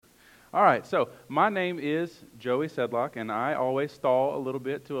All right, so my name is Joey Sedlock, and I always stall a little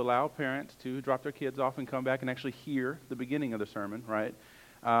bit to allow parents to drop their kids off and come back and actually hear the beginning of the sermon, right?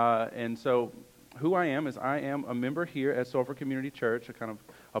 And so who I am is I am a member here at Sulphur Community Church, a kind of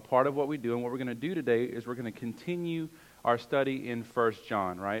a part of what we do. And what we're going to do today is we're going to continue our study in First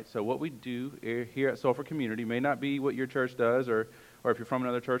John, right? So what we do here at Sulphur Community may not be what your church does or if you're from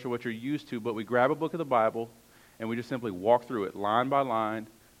another church or what you're used to, but we grab a book of the Bible and we just simply walk through it line by line,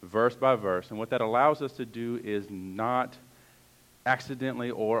 verse by verse. And what that allows us to do is not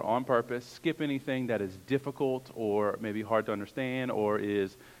accidentally or on purpose skip anything that is difficult or maybe hard to understand or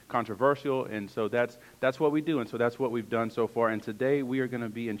is controversial. And so that's what we do. And so that's what we've done so far. And today we are going to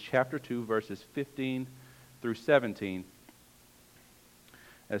be in chapter 2, verses 15 through 17.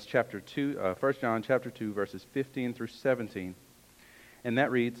 As chapter 2, 1 John chapter 2, verses 15 through 17. And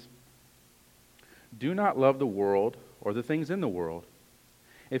that reads, "Do not love the world or the things in the world.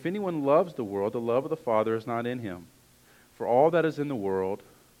 If anyone loves the world, the love of the Father is not in him. For all that is in the world,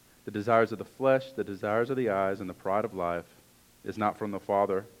 the desires of the flesh, the desires of the eyes, and the pride of life, is not from the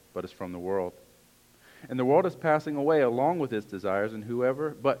Father, but is from the world. And the world is passing away along with its desires, and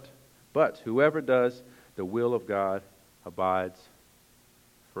whoever does the will of God abides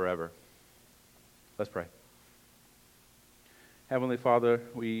forever." Let's pray. Heavenly Father,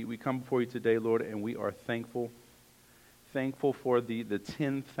 we come before you today, Lord, and we are thankful for the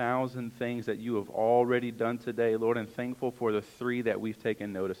 10,000 things that you have already done today, Lord, and thankful for the 3 that we've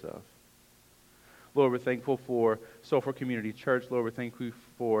taken notice of. Lord, we're thankful for Sulphur Community Church. Lord, we're thankful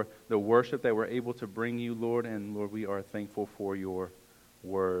for the worship that we're able to bring you, Lord, and Lord, we are thankful for your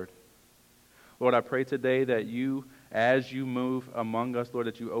word. Lord, I pray today that you, as you move among us, Lord,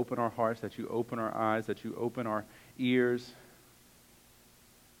 that you open our hearts, that you open our eyes, that you open our ears,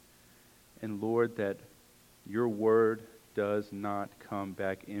 and Lord, that your word does not come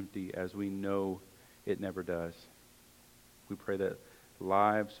back empty, as we know it never does. We pray that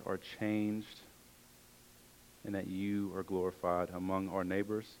lives are changed and that you are glorified among our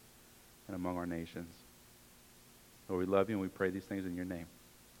neighbors and among our nations. Lord, we love you and we pray these things in your name.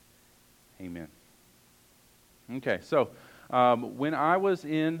 Amen. Okay, so when I was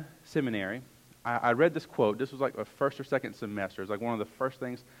in seminary, I read this quote. This was like a first or second semester. It was like one of the first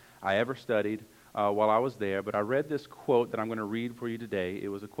things I ever studied while I was there. But I read this quote that I'm going to read for you today. It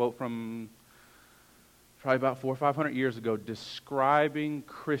was a quote from probably about 400 or 500 years ago describing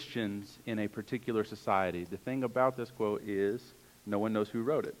Christians in a particular society. The thing about this quote is no one knows who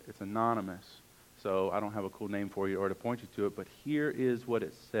wrote it. It's anonymous. So I don't have a cool name for you or to point you to it, but here is what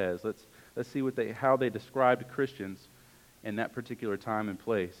it says. Let's see how they described Christians in that particular time and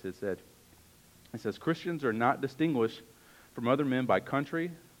place. It says, "Christians are not distinguished from other men by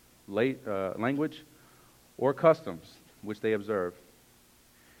country, language, or customs which they observe.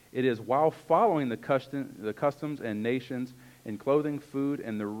 It is while following the customs and nations in clothing, food,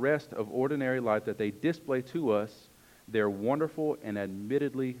 and the rest of ordinary life that they display to us their wonderful and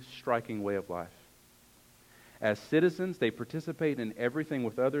admittedly striking way of life. As citizens, they participate in everything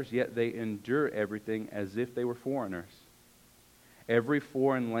with others, yet they endure everything as if they were foreigners. Every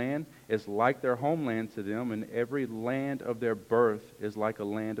foreign land is like their homeland to them, and every land of their birth is like a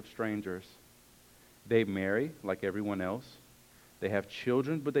land of strangers. They marry like everyone else. They have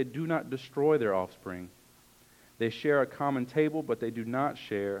children, but they do not destroy their offspring. They share a common table, but they do not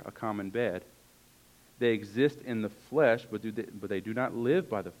share a common bed. They exist in the flesh, but they do not live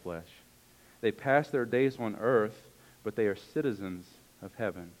by the flesh. They pass their days on earth, but they are citizens of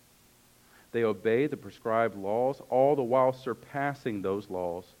heaven. They obey the prescribed laws, all the while surpassing those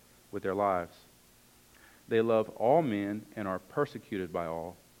laws with their lives. They love all men and are persecuted by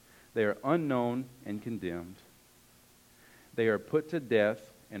all. They are unknown and condemned. They are put to death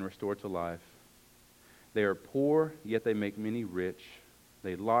and restored to life. They are poor, yet they make many rich.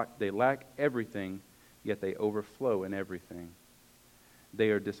 They lack everything, yet they overflow in everything.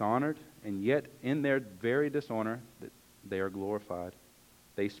 They are dishonored, and yet in their very dishonor they are glorified.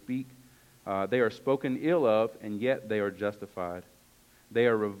 They are spoken ill of, and yet they are justified. They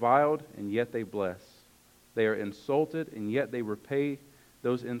are reviled, and yet they bless. They are insulted, and yet they repay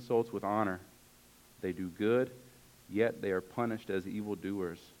those insults with honor. They do good, yet they are punished as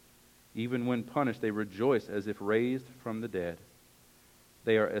evildoers. Even when punished, they rejoice as if raised from the dead.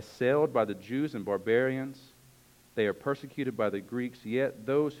 They are assailed by the Jews and barbarians. They are persecuted by the Greeks, yet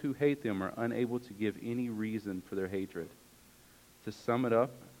those who hate them are unable to give any reason for their hatred. To sum it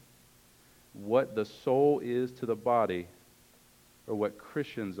up, what the soul is to the body, or what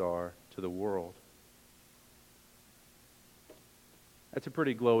Christians are to the world." That's a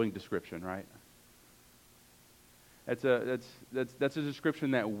pretty glowing description, right? That's a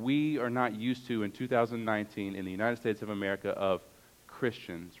description that we are not used to in 2019 in the United States of America of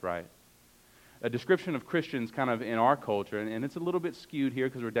Christians, right? A description of Christians kind of in our culture, and it's a little bit skewed here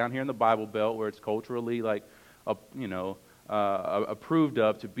because we're down here in the Bible Belt where it's culturally like, approved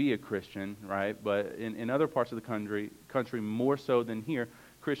of to be a Christian, right? But in other parts of the country more so than here,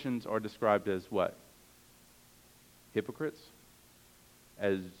 Christians are described as what? Hypocrites,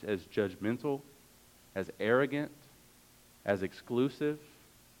 as judgmental, as arrogant, as exclusive.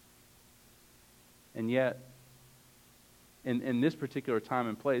 And yet, in this particular time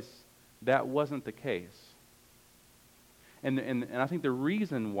and place, that wasn't the case. And I think the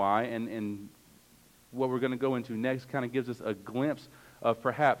reason why, and what we're going to go into next kind of gives us a glimpse of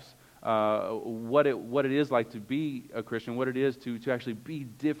perhaps what it is like to be a Christian, what it is to actually be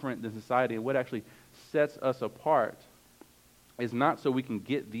different than society, and what actually sets us apart is not so we can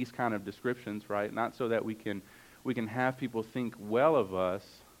get these kind of descriptions, right? Not so that we can have people think well of us,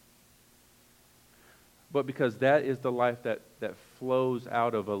 but because that is the life that flows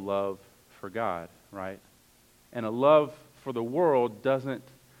out of a love for God, right? And a love for the world doesn't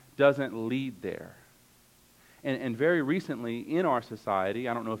lead there. And very recently in our society,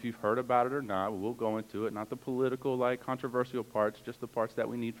 I don't know if you've heard about it or not, we'll go into it, not the political, controversial parts, just the parts that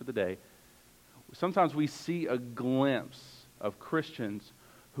we need for the day. Sometimes we see a glimpse of Christians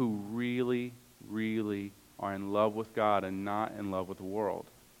who really, really are in love with God and not in love with the world.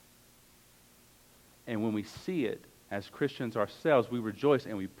 And when we see it as Christians ourselves, we rejoice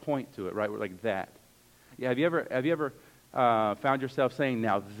and we point to it, right? We're like that. Yeah, have you ever found yourself saying,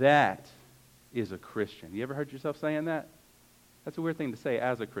 now that is a Christian? You ever heard yourself saying that? That's a weird thing to say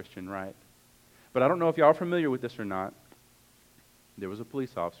as a Christian, right? But I don't know if y'all are familiar with this or not. There was a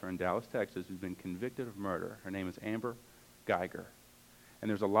police officer in Dallas, Texas, who's been convicted of murder. Her name is Amber Geiger. And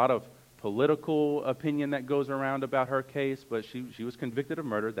there's a lot of political opinion that goes around about her case, but she was convicted of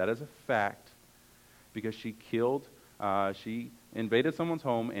murder. That is a fact, because she invaded someone's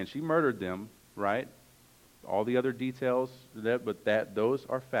home and she murdered them, right? All the other details, those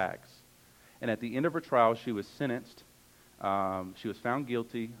are facts. And at the end of her trial, she was sentenced. She was found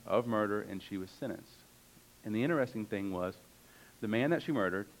guilty of murder, and she was sentenced. And the interesting thing was, the man that she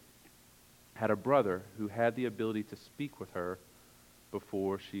murdered had a brother who had the ability to speak with her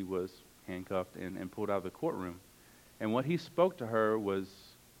before she was handcuffed and pulled out of the courtroom. And what he spoke to her was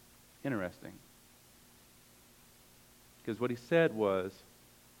interesting. Because what he said was,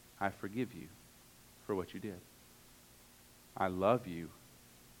 I forgive you for what you did. I love you.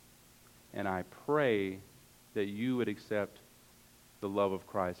 And I pray that you would accept the love of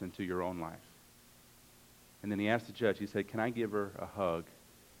Christ into your own life. And then he asked the judge, he said, can I give her a hug?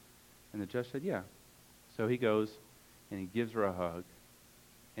 And the judge said, yeah. So he goes and he gives her a hug.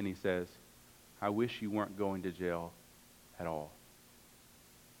 And he says, I wish you weren't going to jail at all.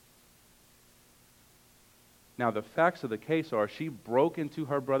 Now, the facts of the case are she broke into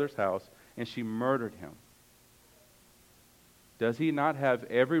her brother's house and she murdered him. Does he not have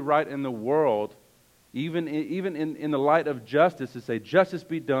every right in the world, even in the light of justice, to say, justice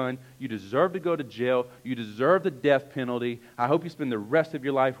be done, you deserve to go to jail, you deserve the death penalty, I hope you spend the rest of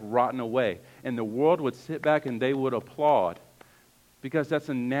your life rotting away. And the world would sit back and they would applaud, because that's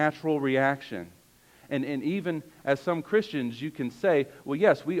a natural reaction. And even as some Christians, you can say, well,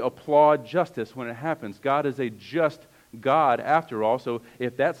 yes, we applaud justice when it happens. God is a just God after all, so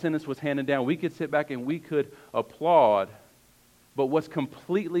if that sentence was handed down, we could sit back and we could applaud. But what's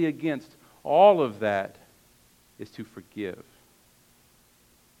completely against all of that is to forgive.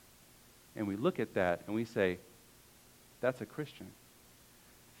 And we look at that and we say, that's a Christian.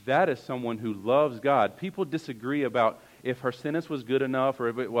 That is someone who loves God. People disagree about if her sentence was good enough or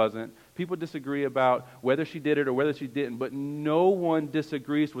if it wasn't. People disagree about whether she did it or whether she didn't. But no one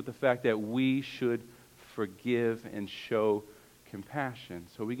disagrees with the fact that we should forgive and show compassion.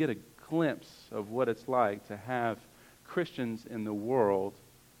 So we get a glimpse of what it's like to have Christians in the world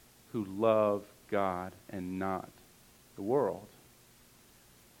who love God and not the world.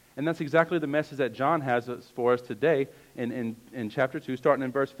 And that's exactly the message that John has for us today in chapter 2, starting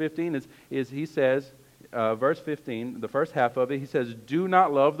in verse 15, is he says, verse 15, the first half of it, he says, do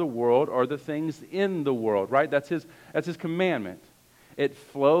not love the world or the things in the world, right? That's his commandment. It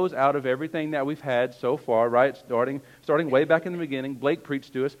flows out of everything that we've had so far, right? Starting way back in the beginning, Blake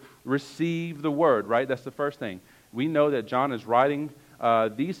preached to us, receive the word, right? That's the first thing. We know that John is writing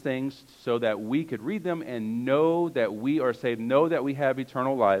these things so that we could read them and know that we are saved, know that we have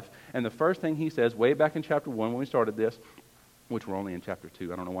eternal life. And the first thing he says, way back in chapter 1 when we started this, which we're only in chapter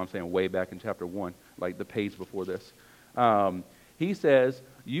 2. I don't know why I'm saying way back in chapter 1, like the page before this. He says,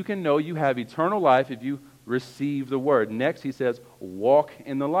 you can know you have eternal life if you receive the word. Next, he says, walk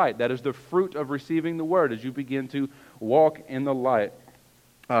in the light. That is the fruit of receiving the word as you begin to walk in the light.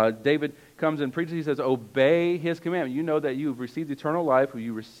 David comes and preaches. He says, obey his commandment. You know that you've received eternal life when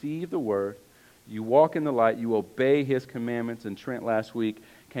you receive the word. You walk in the light. You obey his commandments. And Trent last week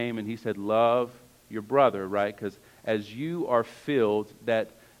came and he said, love your brother, right? Because as you are filled,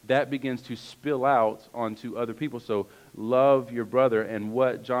 that begins to spill out onto other people. So love your brother. And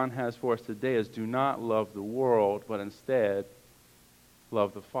what John has for us today is do not love the world, but instead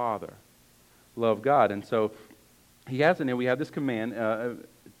love the Father. Love God. And so he has in there, we have this command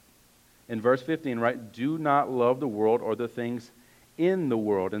in verse 15, right? Do not love the world or the things in the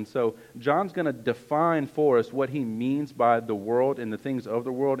world. And so John's going to define for us what he means by the world and the things of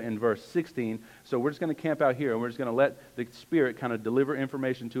the world in verse 16. So we're just going to camp out here and we're just going to let the Spirit kind of deliver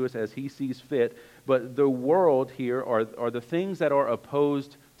information to us as he sees fit. But the world here are the things that are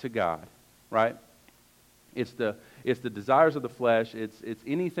opposed to God, right? It's the desires of the flesh. It's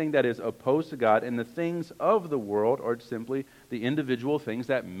anything that is opposed to God. And the things of the world are simply the individual things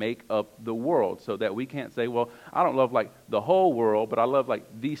that make up the world. So that we can't say, well, I don't love like the whole world, but I love like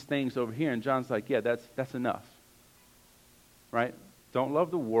these things over here. And John's like, yeah, that's enough. Right? Don't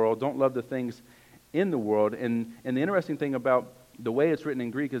love the world. Don't love the things in the world. And the interesting thing about the way it's written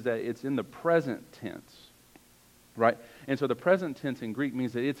in Greek is that it's in the present tense. Right? And so the present tense in Greek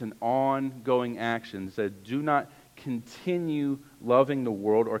means that it's an ongoing action. It says, do not continue loving the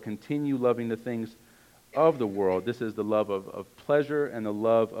world or continue loving the things of the world. This is the love of pleasure and the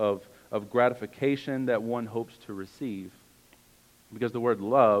love of gratification that one hopes to receive. Because the word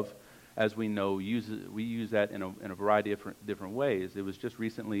love, as we know, we use that in a variety of different ways. It was just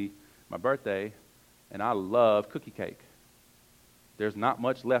recently my birthday, and I love cookie cake. There's not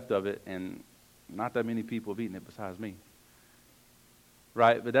much left of it, and not that many people have eaten it besides me.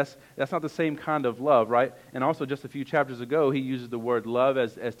 Right? But that's not the same kind of love, right? And also just a few chapters ago, he uses the word love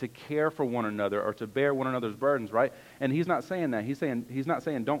as to care for one another or to bear one another's burdens, right? And he's not saying that. He's not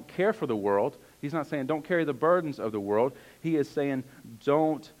saying don't care for the world. He's not saying don't carry the burdens of the world. He is saying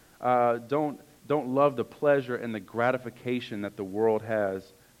don't love the pleasure and the gratification that the world has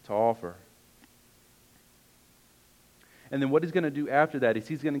to offer. And then what he's going to do after that is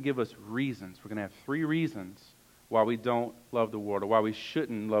he's going to give us reasons. We're going to have 3 reasons why we don't love the world or why we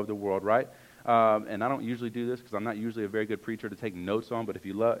shouldn't love the world, right? And I don't usually do this because I'm not usually a very good preacher to take notes on, but if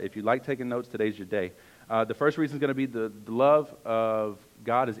you like taking notes, today's your day. The first reason is going to be the love of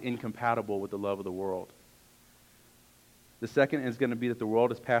God is incompatible with the love of the world. The second is going to be that the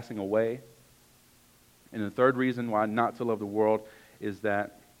world is passing away. And the third reason why not to love the world is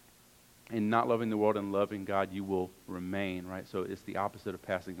that in not loving the world and loving God, you will remain, right? So it's the opposite of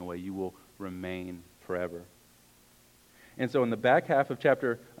passing away. You will remain forever. And so in the back half of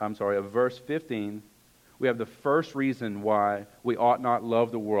of verse 15, we have the first reason why we ought not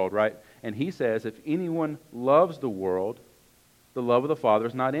love the world, right? And he says, if anyone loves the world, the love of the Father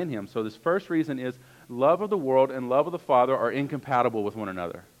is not in him. So this first reason is love of the world and love of the Father are incompatible with one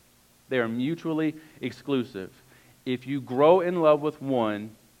another. They are mutually exclusive. If you grow in love with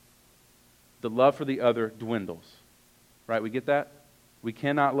one, the love for the other dwindles. Right? We get that? We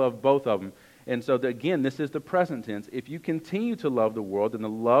cannot love both of them. And so, again, this is the present tense. If you continue to love the world, then the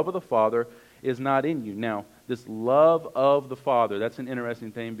love of the Father is not in you. Now, this love of the Father, that's an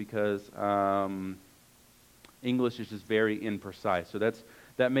interesting thing because English is just very imprecise. So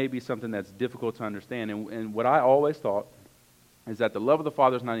that may be something that's difficult to understand. And what I always thought is that the love of the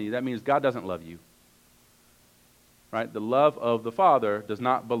Father is not in you. That means God doesn't love you. Right? The love of the Father does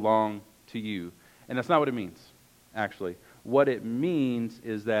not belong to you. And that's not what it means, actually. What it means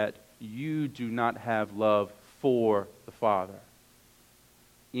is that you do not have love for the Father.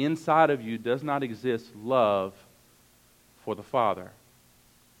 Inside of you does not exist love for the Father.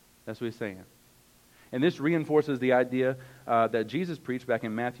 That's what he's saying. And this reinforces the idea that Jesus preached back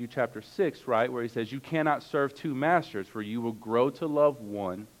in Matthew chapter 6, right, where he says, you cannot serve 2 masters, for you will grow to love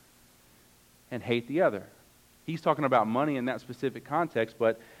one and hate the other. He's talking about money in that specific context,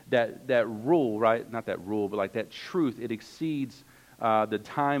 but that rule, right? Not that rule, but like that truth, it exceeds the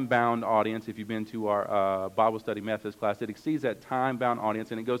time-bound audience. If you've been to our Bible study methods class, it exceeds that time-bound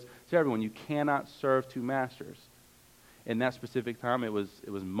audience, and it goes to everyone. You cannot serve 2 masters. In that specific time, it was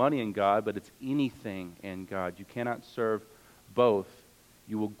money in God, but it's anything in God. You cannot serve both.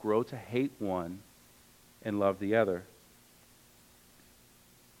 You will grow to hate one and love the other.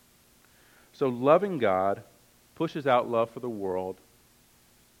 So loving God pushes out love for the world,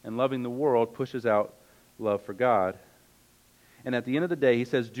 and loving the world pushes out love for God. And at the end of the day, he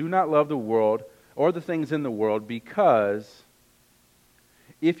says, do not love the world or the things in the world, because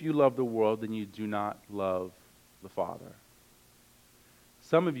If you love the world, then you do not love the Father.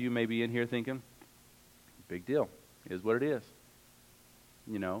 Some of you may be in here thinking, big deal. It is what it is.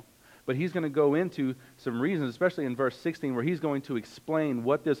 You know? But he's going to go into some reasons, especially in verse 16, where he's going to explain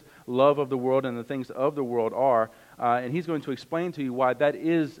what this love of the world and the things of the world are. And he's going to explain to you why that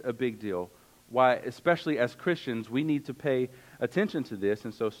is a big deal. Why, especially as Christians, we need to pay attention to this.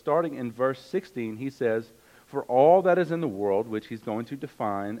 And so starting in verse 16, he says, "For all that is in the world," which he's going to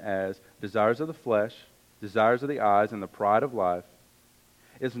define as desires of the flesh, desires of the eyes, and the pride of life,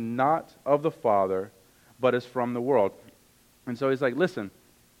 "is not of the Father, but is from the world." And so he's like, listen,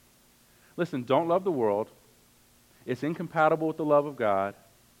 don't love the world. It's incompatible with the love of God.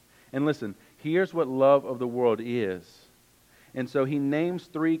 And listen, here's what love of the world is. And so he names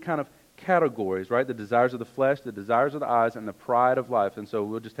three kind of categories, right? The desires of the flesh, the desires of the eyes, and the pride of life. And so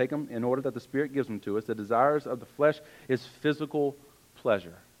we'll just take them in order that the Spirit gives them to us. The desires of the flesh is physical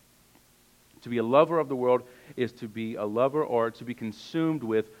pleasure. To be a lover of the world is to be a lover or to be consumed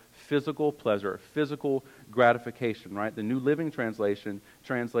with physical pleasure, physical gratification, right? The New Living Translation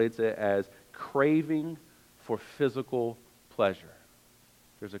translates it as craving for physical pleasure.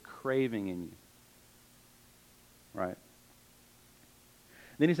 There's a craving in you, right?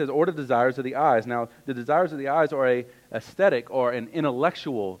 Then he says, or the desires of the eyes. Now, the desires of the eyes are a aesthetic or an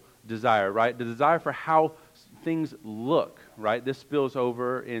intellectual desire, right? The desire for how things look, right? This spills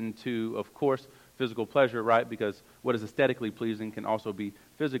over into, of course, physical pleasure, right? Because what is aesthetically pleasing can also be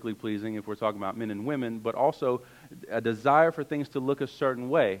physically pleasing if we're talking about men and women, but also a desire for things to look a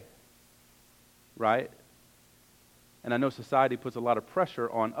certain way, right? And I know society puts a lot of pressure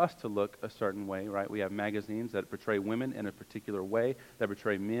on us to look a certain way, right? We have magazines that portray women in a particular way, that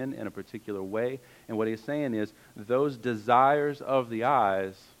portray men in a particular way. And what he's saying is those desires of the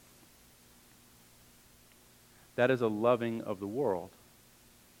eyes, that is a loving of the world,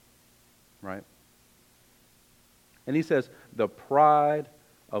 right? And he says, the pride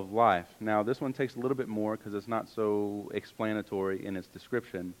of life. Now, this one takes a little bit more because it's not so explanatory in its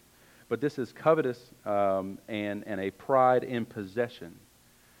description. But this is covetous and a pride in possession.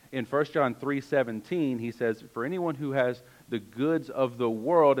 In 1 John 3:17, he says, "For anyone who has the goods of the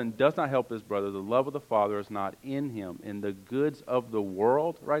world and does not help his brother, the love of the Father is not in him." And the goods of the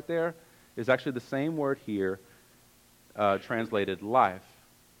world right there is actually the same word here translated life.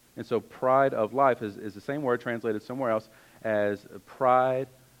 And so pride of life is the same word translated somewhere else as pride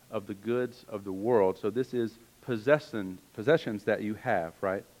of the goods of the world. So this is possessions that you have,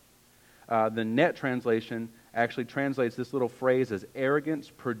 right? The Net translation actually translates this little phrase as arrogance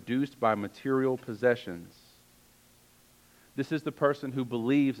produced by material possessions. This is the person who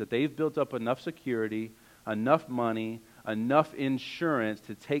believes that they've built up enough security, enough money, enough insurance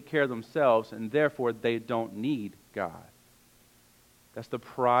to take care of themselves, and therefore they don't need God. That's the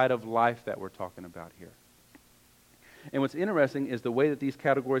pride of life that we're talking about here. And what's interesting is the way that these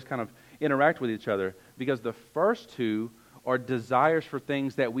categories kind of interact with each other, because the first two are desires for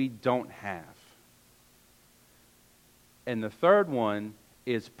things that we don't have. And the third one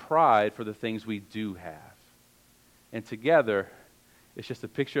is pride for the things we do have. And together, it's just a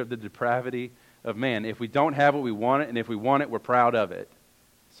picture of the depravity of man. If we don't have what we want it, and if we want it, we're proud of it.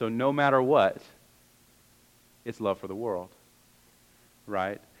 So no matter what, it's love for the world.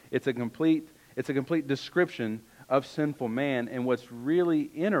 Right? It's a complete description of sinful man, and what's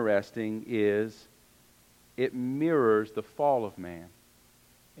really interesting is it mirrors the fall of man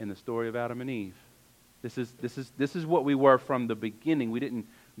in the story of Adam and Eve. This is what we were from the beginning. We didn't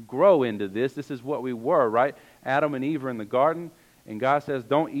grow into this. This is what we were, right? Adam and Eve are in the garden, and God says,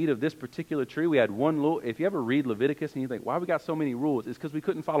 don't eat of this particular tree. We had one rule. If you ever read Leviticus and you think, why we got so many rules? It's because we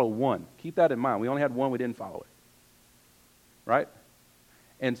couldn't follow one. Keep that in mind. We only had one. We didn't follow it. Right?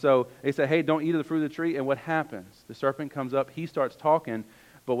 And so they say, hey, don't eat of the fruit of the tree. And what happens? The serpent comes up. He starts talking.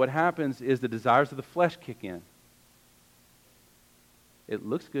 But what happens is the desires of the flesh kick in. It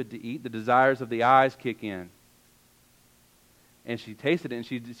looks good to eat. The desires of the eyes kick in. And she tasted it, and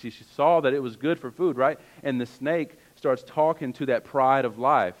she saw that it was good for food, right? And the snake starts talking to that pride of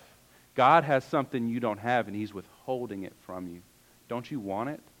life. God has something you don't have, and He's withholding it from you. Don't you want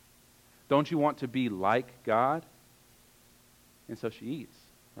it? Don't you want to be like God? And so she eats,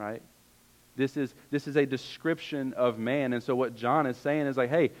 right? This is a description of man. And so what John is saying is like,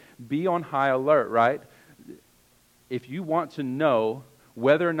 hey, be on high alert, right? If you want to know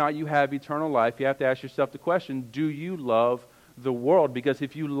whether or not you have eternal life, you have to ask yourself the question, do you love the world? Because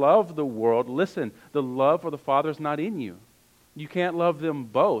if you love the world, listen, the love for the Father is not in you. You can't love them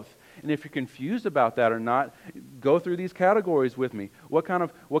both. And if you're confused about that or not, go through these categories with me. What kind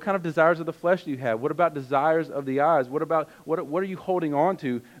of desires of the flesh do you have? What about desires of the eyes? What are you holding on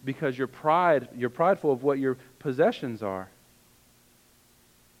to because you're prideful of what your possessions are?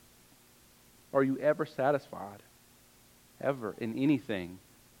 Are you ever satisfied? Ever in anything?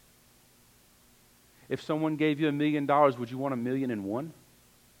 If someone gave you $1 million, would you want 1,000,001?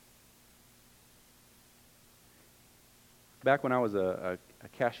 Back when I was a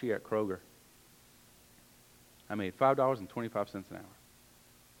cashier at Kroger, I made $5.25 an hour.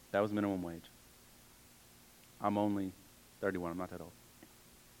 That was minimum wage. I'm only 31. I'm not that old.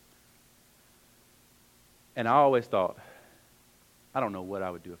 And I always thought, I don't know what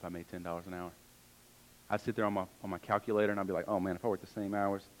I would do if I made $10 an hour. I'd sit there on my calculator and I'd be like, oh man, if I worked the same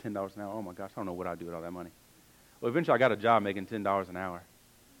hours, $10 an hour, oh my gosh, I don't know what I'd do with all that money. Well, eventually I got a job making $10 an hour.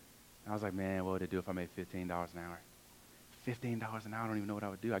 And I was like, man, what would it do if I made $15 an hour? $15 an hour, I don't even know what I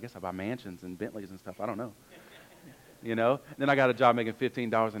would do. I guess I'd buy mansions and Bentleys and stuff. I don't know. You know? Then I got a job making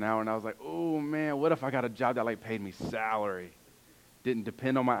 $15 an hour, and I was like, oh, man, what if I got a job that, like, paid me salary? Didn't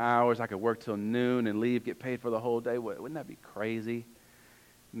depend on my hours. I could work till noon and leave, get paid for the whole day. Wouldn't that be crazy?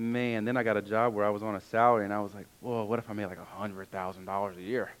 Man, then I got a job where I was on a salary, and I was like, whoa, what if I made, like, $100,000 a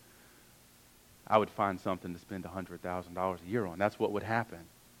year? I would find something to spend $100,000 a year on. That's what would happen.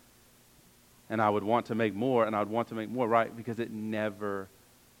 And I would want to make more, and I would want to make more, right? Because it never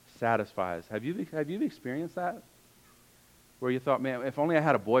satisfies. Have you experienced that? Where you thought, man, if only I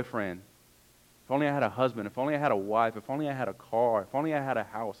had a boyfriend, if only I had a husband, if only I had a wife, if only I had a car, if only I had a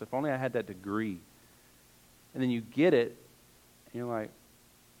house, if only I had that degree. And then you get it, and you're like,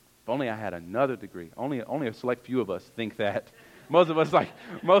 if only I had another degree. Only a select few of us think that. Most of us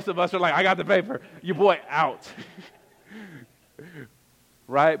are like, I got the paper. Your boy out.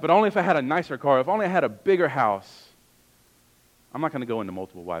 Right? But only if I had a nicer car, if only I had a bigger house. I'm not going to go into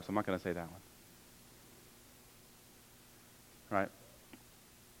multiple wives. I'm not going to say that one. Right?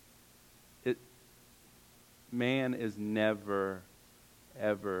 Man is never,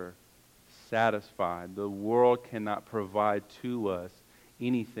 ever satisfied. The world cannot provide to us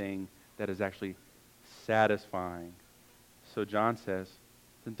anything that is actually satisfying. So John says,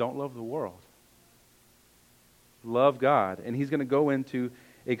 then don't love the world. Love God. And he's going to go into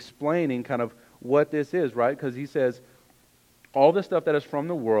explaining kind of what this is, right? Because he says, all the stuff that is from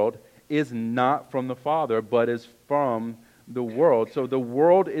the world is not from the Father, but is from the world. So the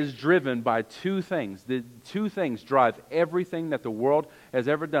world is driven by two things. The two things drive everything that the world has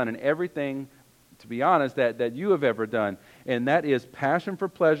ever done, and everything, to be honest, that you have ever done. And that is passion for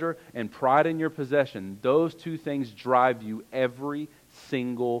pleasure and pride in your possession. Those two things drive you every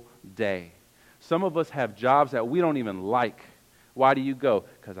single day. Some of us have jobs that we don't even like. Why do you go?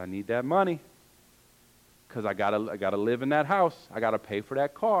 Because I need that money. Because I gotta live in that house. I gotta pay for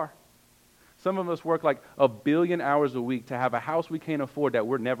that car. Some of us work like 1 billion hours a week to have a house we can't afford that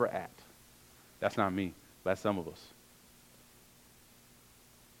we're never at. That's not me. That's some of us.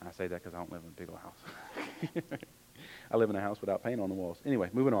 I say that because I don't live in a big old house. I live in a house without paint on the walls. Anyway,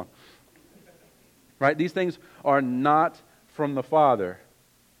 moving on. Right? These things are not from the Father.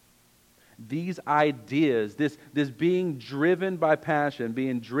 These ideas, this being driven by passion,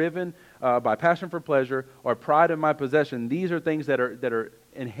 being driven by passion for pleasure or pride in my possession, these are things that are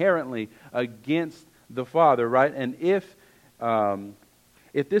inherently against the Father, right? And if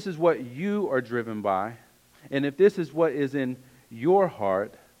this is what you are driven by, and if this is what is in your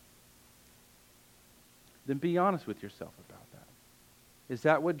heart, then be honest with yourself about that. Is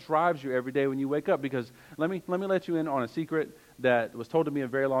that what drives you every day when you wake up? Because let me let you in on a secret that was told to me a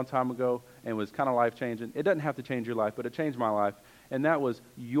very long time ago and was kind of life-changing. It doesn't have to change your life, but it changed my life. And that was,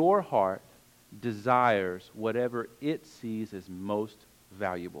 your heart desires whatever it sees as most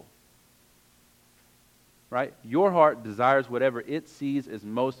valuable. Right? Your heart desires whatever it sees as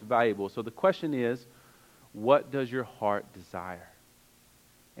most valuable. So the question is, what does your heart desire?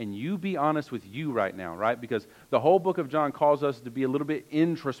 And you be honest with you right now, right? Because the whole book of John calls us to be a little bit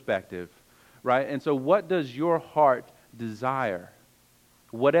introspective, right? And so what does your heart desire?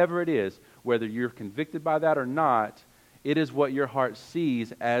 Whatever it is, whether you're convicted by that or not, it is what your heart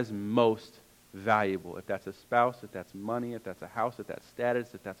sees as most valuable. If that's a spouse, if that's money, if that's a house, if that's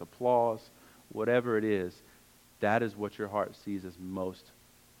status, if that's applause, whatever it is, that is what your heart sees as most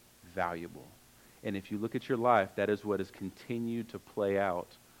valuable. And if you look at your life, that is what has continued to play out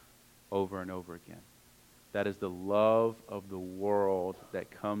over and over again. That is the love of the world that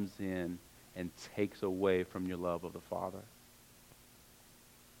comes in and takes away from your love of the Father.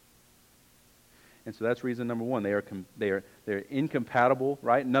 And so that's reason number one. They're incompatible,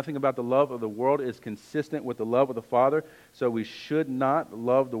 right? Nothing about the love of the world is consistent with the love of the Father. So we should not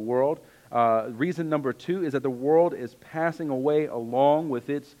love the world. Reason number 2 is that the world is passing away along with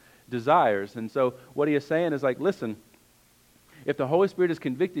its desires. And so what he is saying is like, listen, if the Holy Spirit has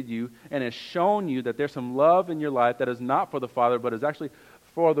convicted you and has shown you that there's some love in your life that is not for the Father, but is actually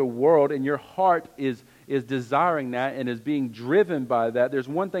for the world, and your heart is desiring that and is being driven by that, there's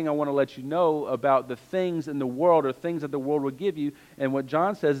one thing I want to let you know about the things in the world or things that the world will give you. And what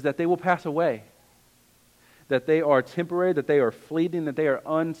John says is that they will pass away, that they are temporary, that they are fleeting, that they are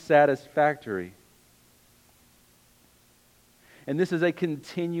unsatisfactory. And this is a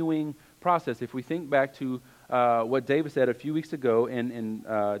continuing process. If we think back to what David said a few weeks ago in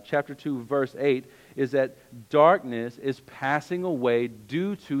chapter 2, verse 8, is that darkness is passing away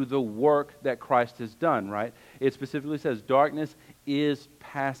due to the work that Christ has done, right? It specifically says darkness is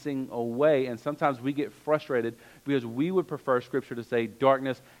passing away. And sometimes we get frustrated because we would prefer Scripture to say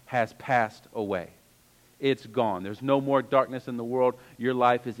darkness has passed away. It's gone. There's no more darkness in the world. Your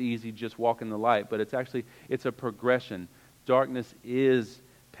life is easy. Just walk in the light. But it's a progression. Darkness is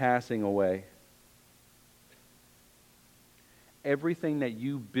passing away. Everything that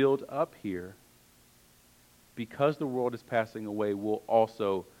you build up here, because the world is passing away, will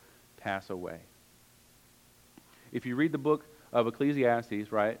also pass away. If you read the book of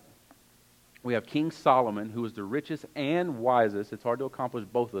Ecclesiastes, right, we have King Solomon, who was the richest and wisest. It's hard to accomplish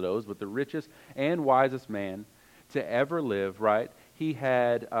both of those, but the richest and wisest man to ever live, right? He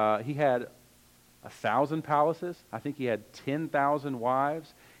had 1,000 palaces. I think he had 10,000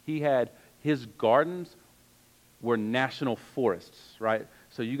 wives. His gardens were national forests, right?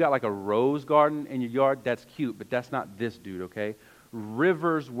 So you got like a rose garden in your yard. That's cute, but that's not this dude, okay?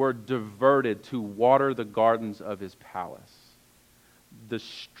 Rivers were diverted to water the gardens of his palace. The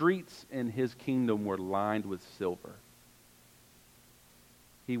streets in his kingdom were lined with silver.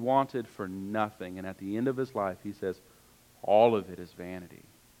 He wanted for nothing, and at the end of his life, he says, all of it is vanity.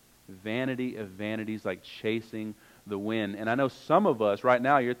 Vanity of vanities, like chasing the wind. And I know some of us right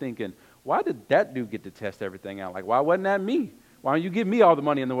now, you're thinking, why did that dude get to test everything out? Like, why wasn't that me? Why don't you give me all the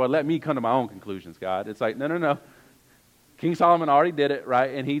money in the world? Let me come to my own conclusions, God. It's like, no. King Solomon already did it,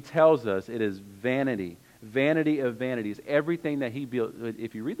 right? And he tells us it is vanity. Vanity of vanities. Everything that he built.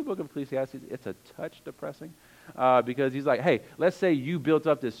 If you read the book of Ecclesiastes, it's a touch depressing. Because he's like, hey, let's say you built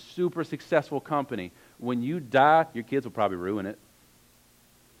up this super successful company. When you die, your kids will probably ruin it.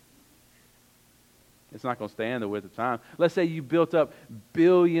 It's not going to stand the width of time. Let's say you built up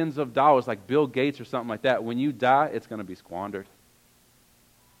billions of dollars like Bill Gates or something like that. When you die, it's going to be squandered.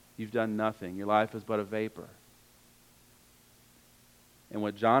 You've done nothing. Your life is but a vapor. And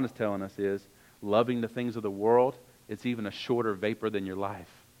what John is telling us is, loving the things of the world, it's even a shorter vapor than your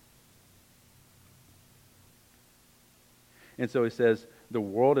life. And so he says, the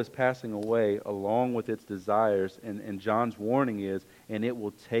world is passing away along with its desires, and John's warning is, and it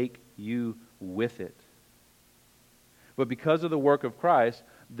will take you with it. But because of the work of Christ,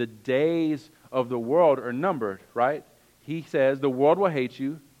 the days of the world are numbered, right? He says, the world will hate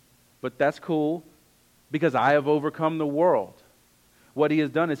you, but that's cool because I have overcome the world. What he has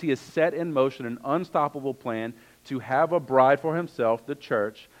done is he has set in motion an unstoppable plan to have a bride for himself, the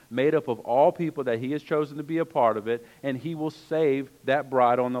church, made up of all people that he has chosen to be a part of it, and he will save that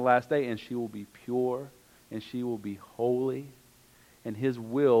bride on the last day, and she will be pure, and she will be holy, and his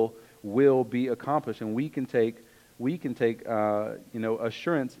will be accomplished. And we can take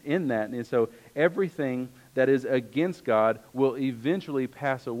assurance in that. And so everything that is against God will eventually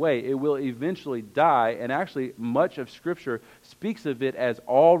pass away. It will eventually die. And actually, much of Scripture speaks of it as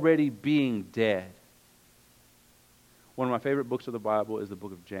already being dead. One of my favorite books of the Bible is the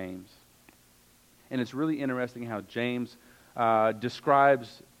book of James. And it's really interesting how James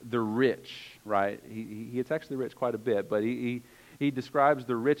describes the rich, right? It's actually rich quite a bit, but he describes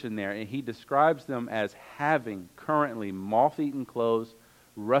the rich in there, and he describes them as having currently moth-eaten clothes,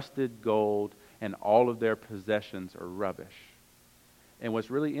 rusted gold, and all of their possessions are rubbish. And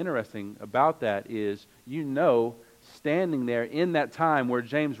what's really interesting about that is, standing there in that time where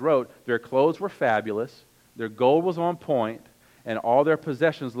James wrote, their clothes were fabulous, their gold was on point, and all their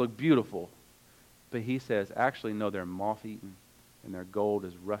possessions looked beautiful. But he says, actually, no, they're moth-eaten, and their gold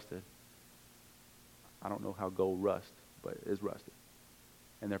is rusted. I don't know how gold rusts, but it is rusted.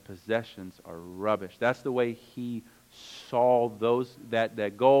 And their possessions are rubbish. That's the way he saw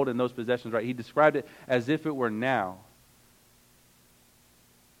that gold and those possessions, right? He described it as if it were now.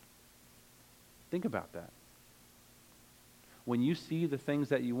 Think about that. When you see the things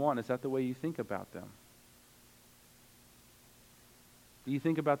that you want, is that the way you think about them? Do you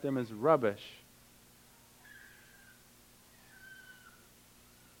think about them as rubbish?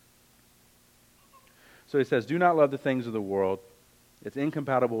 So he says, do not love the things of the world, It's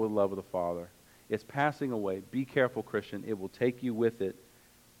incompatible with the love of the Father. It's passing away. Be careful, Christian. It will take you with it.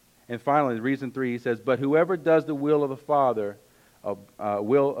 And finally, reason 3, he says, but whoever does the will of the Father,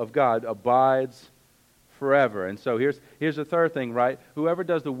 will of God, abides forever. And so here's the third thing, right? Whoever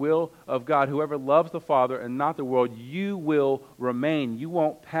does the will of God, whoever loves the Father and not the world, you will remain. You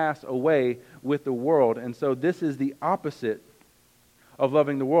won't pass away with the world. And so this is the opposite of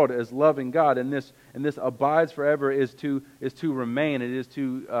loving the world, is loving God. And this abides forever is to remain. It is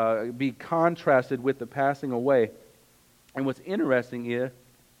to be contrasted with the passing away. And what's interesting here,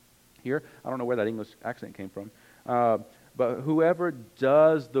 I don't know where that English accent came from, but whoever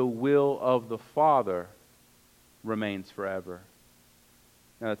does the will of the Father remains forever.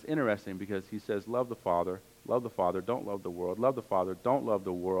 Now that's interesting because he says, love the Father, don't love the world. Love the Father, don't love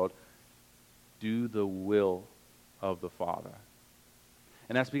the world. Do the will of the Father.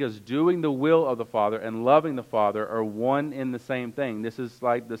 And that's because doing the will of the Father and loving the Father are one in the same thing. This is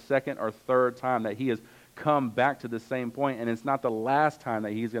like the second or third time that he has come back to the same point, and it's not the last time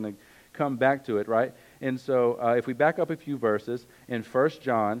that he's going to come back to it, right? And so if we back up a few verses, in 1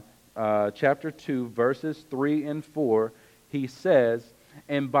 John chapter 2, verses 3 and 4, he says,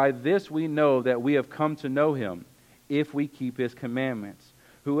 and by this we know that we have come to know him, if we keep his commandments.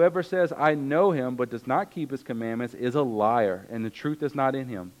 Whoever says, I know him, but does not keep his commandments is a liar, and the truth is not in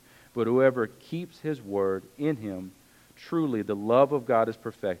him. But whoever keeps his word, in him, truly the love of God is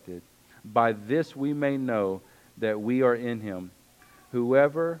perfected. By this we may know that we are in him.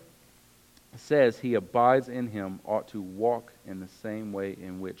 Whoever says he abides in him ought to walk in the same way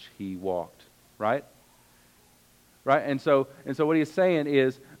in which he walked. Right? Right? And so what he's saying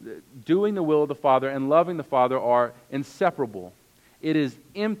is doing the will of the Father and loving the Father are inseparable. It is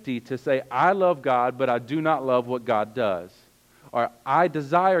empty to say, I love God, but I do not love what God does. Or I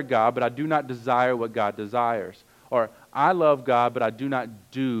desire God, but I do not desire what God desires. Or I love God, but I do not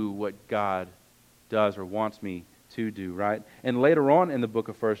do what God does or wants me to do, right? And later on in the book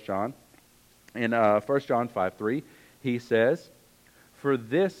of 1 John, in 1 John 5:3, he says, for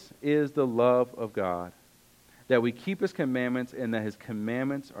this is the love of God, that we keep his commandments and that his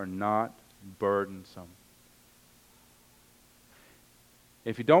commandments are not burdensome.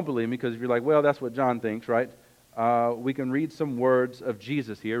 If you don't believe me, because if you're like, well, that's what John thinks, right? We can read some words of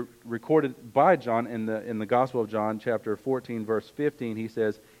Jesus here, recorded by John in the Gospel of John, chapter 14, verse 15. He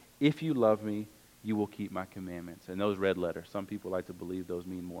says, if you love me, you will keep my commandments. And those red letters, some people like to believe those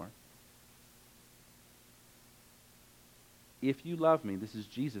mean more. If you love me, this is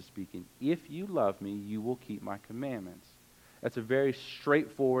Jesus speaking, if you love me, you will keep my commandments. That's a very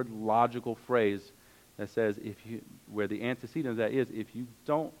straightforward, logical phrase that says, where the antecedent of that is, if you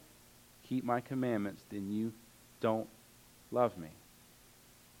don't keep my commandments, then you don't love me.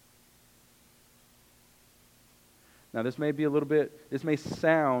 Now this may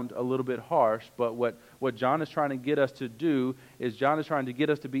sound a little bit harsh, but what John is trying to get us to do is John is trying to get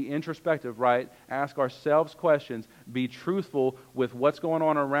us to be introspective, right? Ask ourselves questions, be truthful with what's going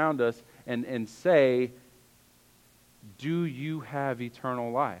on around us, and say, do you have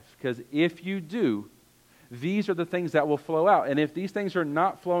eternal life? Because if you do, these are the things that will flow out. And if these things are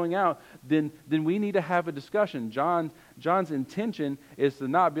not flowing out, then we need to have a discussion. John's intention is to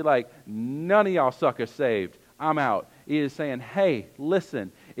not be like, none of y'all suckers saved. I'm out. He is saying, hey,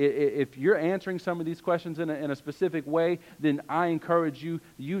 listen, if you're answering some of these questions in a specific way, then I encourage you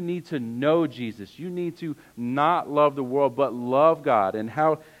need to know Jesus. You need to not love the world, but love God. And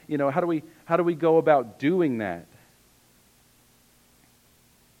how do we go about doing that?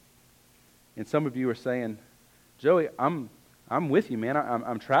 And some of you are saying, Joey, I'm with you, man.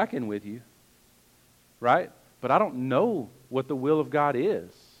 I'm tracking with you, right? But I don't know what the will of God is.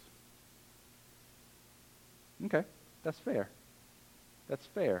 Okay, that's fair. That's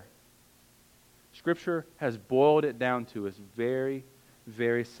fair. Scripture has boiled it down to us very,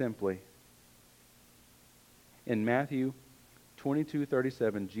 very simply. In Matthew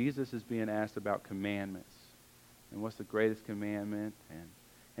 22:37, Jesus is being asked about commandments. And what's the greatest commandment?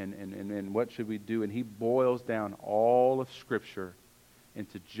 And what should we do? And he boils down all of Scripture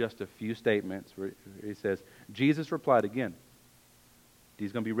into just a few statements where he says, Jesus replied again. These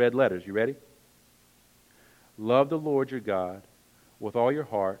are going to be red letters. You ready? Love the Lord your God with all your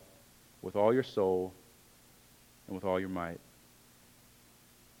heart, with all your soul, and with all your might.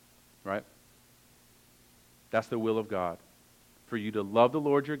 Right? That's the will of God. For you to love the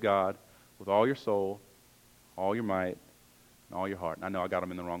Lord your God with all your soul, all your might, and all your heart. And I know I got them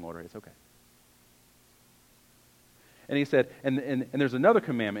in the wrong order. It's okay. And he said, and there's another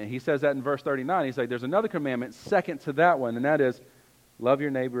commandment. He says that in verse 39. He's like, there's another commandment second to that one, and that is, love your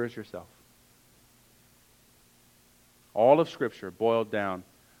neighbor as yourself. All of Scripture boiled down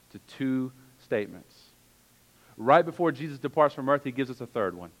to two statements. Right before Jesus departs from earth, he gives us a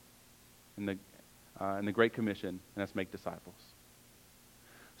third one in the Great Commission, and that's make disciples.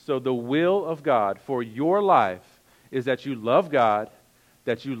 So the will of God for your life is that you love God,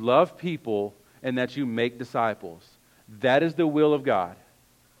 that you love people, and that you make disciples. That is the will of God.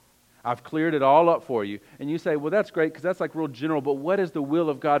 I've cleared it all up for you. And you say, well, that's great because that's like real general, but what is the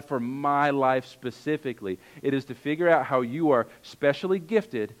will of God for my life specifically? It is to figure out how you are specially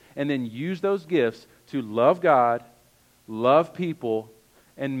gifted and then use those gifts to love God, love people,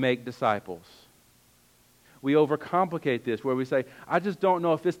 and make disciples. We overcomplicate this where we say, I just don't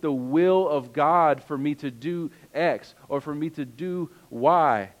know if it's the will of God for me to do X or for me to do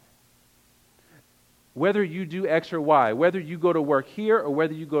Y. Whether you do X or Y, whether you go to work here or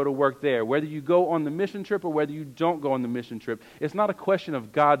whether you go to work there, whether you go on the mission trip or whether you don't go on the mission trip, it's not a question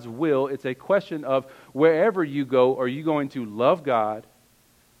of God's will. It's a question of wherever you go, are you going to love God,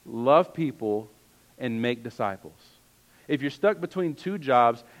 love people, and make disciples? If you're stuck between two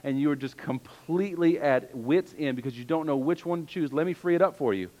jobs and you are just completely at wit's end because you don't know which one to choose, let me free it up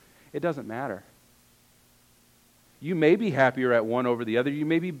for you. It doesn't matter. You may be happier at one over the other. You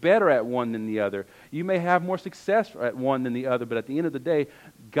may be better at one than the other. You may have more success at one than the other. But at the end of the day,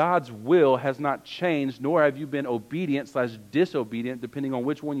 God's will has not changed, nor have you been obedient/disobedient, depending on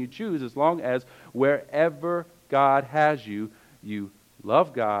which one you choose, as long as wherever God has you, you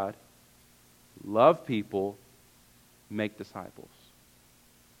love God, love people, make disciples.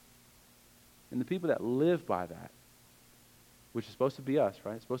 And the people that live by that, which is supposed to be us,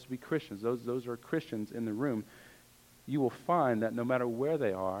 right? It's supposed to be Christians. Those are Christians in the room. You will find that no matter where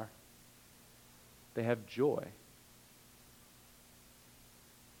they are, they have joy.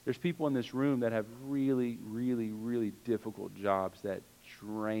 There's people in this room that have really, really, really difficult jobs that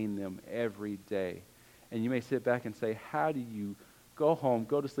drain them every day. And you may sit back and say, how do you go home,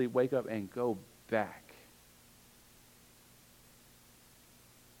 go to sleep, wake up, and go back?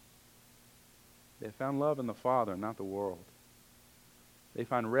 They found love in the Father, not the world. They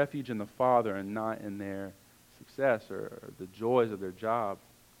find refuge in the Father and not in their success or the joys of their job.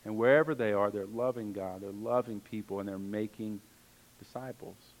 And wherever they are, they're loving God, they're loving people, and they're making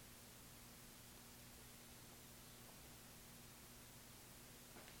disciples.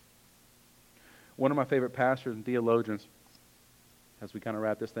 One of my favorite pastors and theologians, as we kind of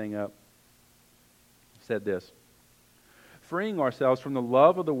wrap this thing up, said this: freeing ourselves from the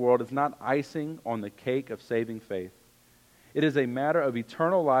love of the world is not icing on the cake of saving faith. It is a matter of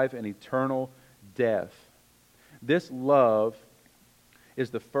eternal life and eternal death. This love is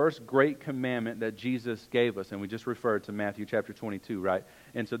the first great commandment that Jesus gave us, and we just referred to Matthew chapter 22, right?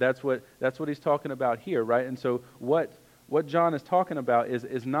 And so that's what he's talking about here, right? And so what John is talking about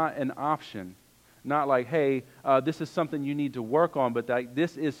is not an option, not like, hey, this is something you need to work on, but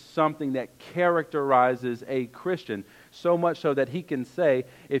this is something that characterizes a Christian, so much so that he can say,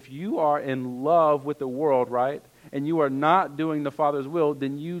 if you are in love with the world, right, and you are not doing the Father's will,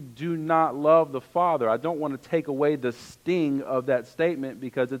 then you do not love the Father. I don't want to take away the sting of that statement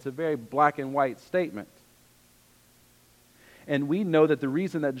because it's a very black and white statement. And we know that the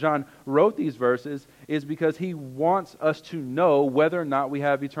reason that John wrote these verses is because he wants us to know whether or not we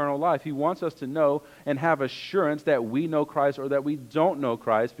have eternal life. He wants us to know and have assurance that we know Christ or that we don't know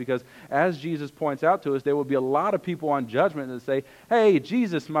Christ, because as Jesus points out to us, there will be a lot of people on judgment that say, hey,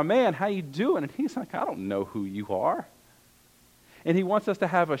 Jesus, my man, how you doing? And he's like, I don't know who you are. And he wants us to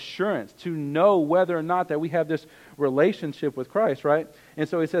have assurance, to know whether or not that we have this relationship with Christ, right? And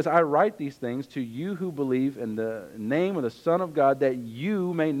so he says, I write these things to you who believe in the name of the Son of God, that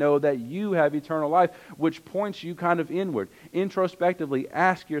you may know that you have eternal life, which points you kind of inward. Introspectively,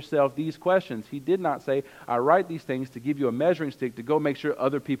 ask yourself these questions. He did not say, I write these things to give you a measuring stick to go make sure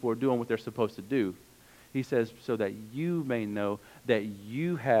other people are doing what they're supposed to do. He says, so that you may know that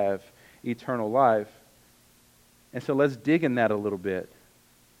you have eternal life. And so let's dig in that a little bit.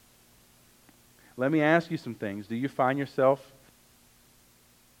 Let me ask you some things. Do you find yourself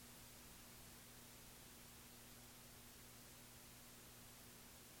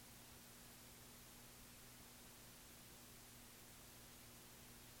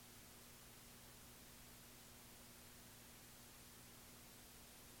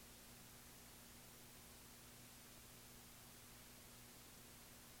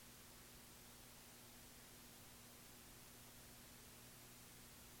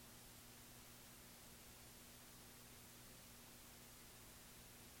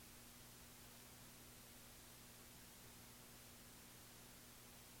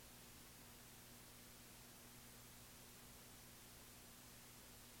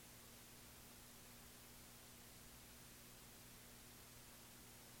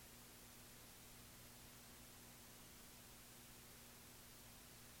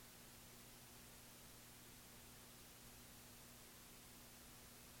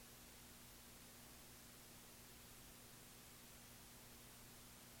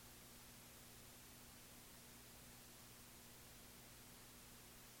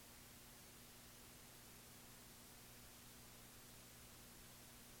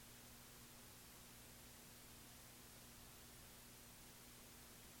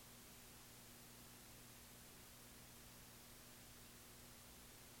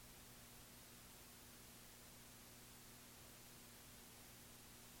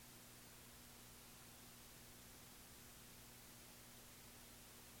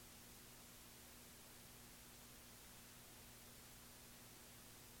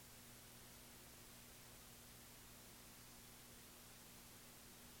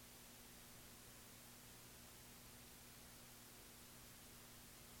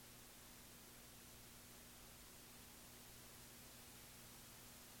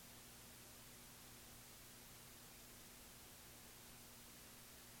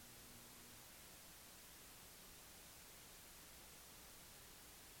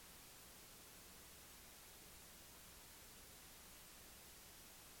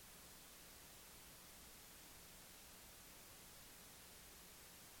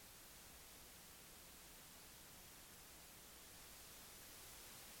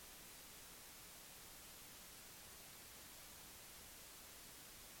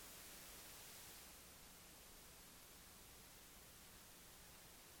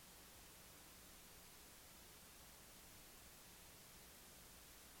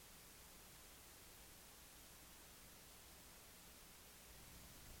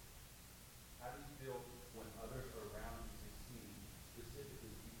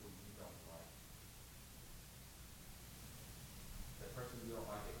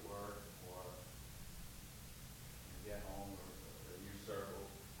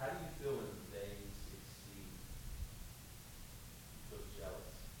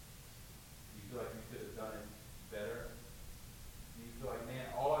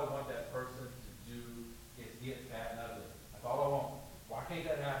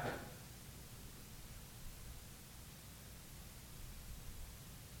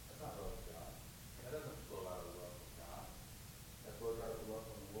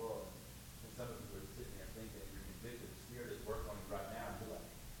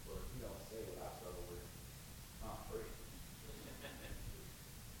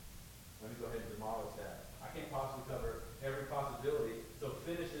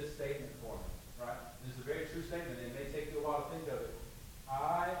statement for me, right? This is a very true statement. It may take you a while to think of it.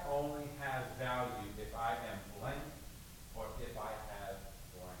 I only have value if I am blank or if I have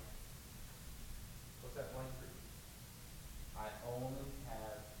blank. What's that blank for you? I only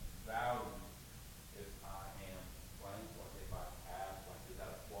have value if I am blank or if I have blank. Is that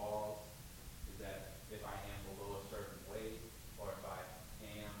a clause? Is that if I am below a certain weight or if I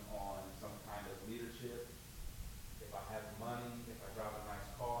am on some kind of leadership? If I have money, if I drive a nice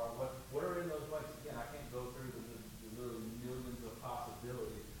car, what are in those blanks? Again, I can't go through the little millions of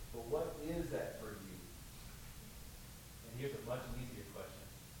possibilities, but what is that for you? And here's a much easier question.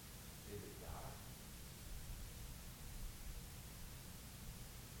 Is it God?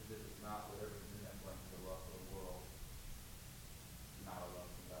 Because if it's not, whatever is in that blank is a love for the world, not a love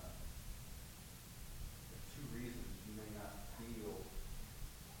for God. There's two reasons you may not feel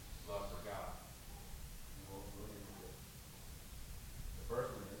love for God. And we'll end with this. The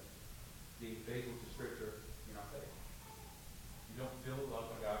first one is being faithful to Scripture, you're not saved. You don't feel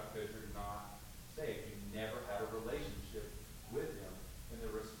love for God because you're not saved. You never had a relationship with Him. And the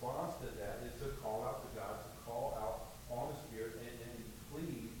response to that is to call out to God, to call out on the Spirit, and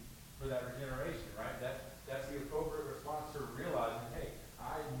plead for that regeneration, right? That's the appropriate response to realizing, hey,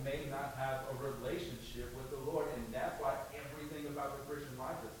 I may not have a relationship with the Lord, and that's why everything about the Christian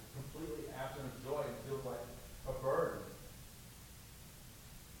life is completely absent of joy and feels like a burden.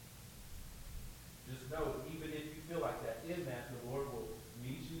 Just know, even if you feel like that, in that, the Lord will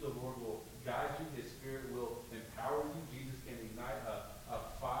meet you, the Lord will guide you, His Spirit will empower you. Jesus can ignite a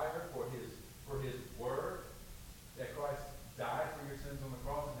fire for His Word, that Christ died for your sins on the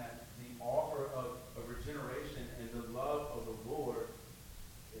cross, and that the offer of regeneration and the love of the Lord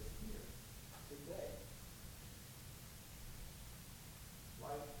is here today.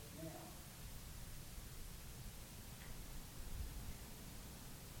 Right now.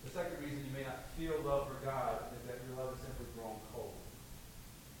 The second reason you may not feel love for God is that your love is simply grown cold.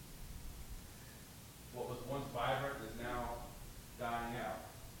 What was once vibrant is now dying out.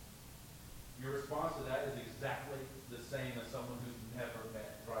 Your response to that is exactly the same as someone who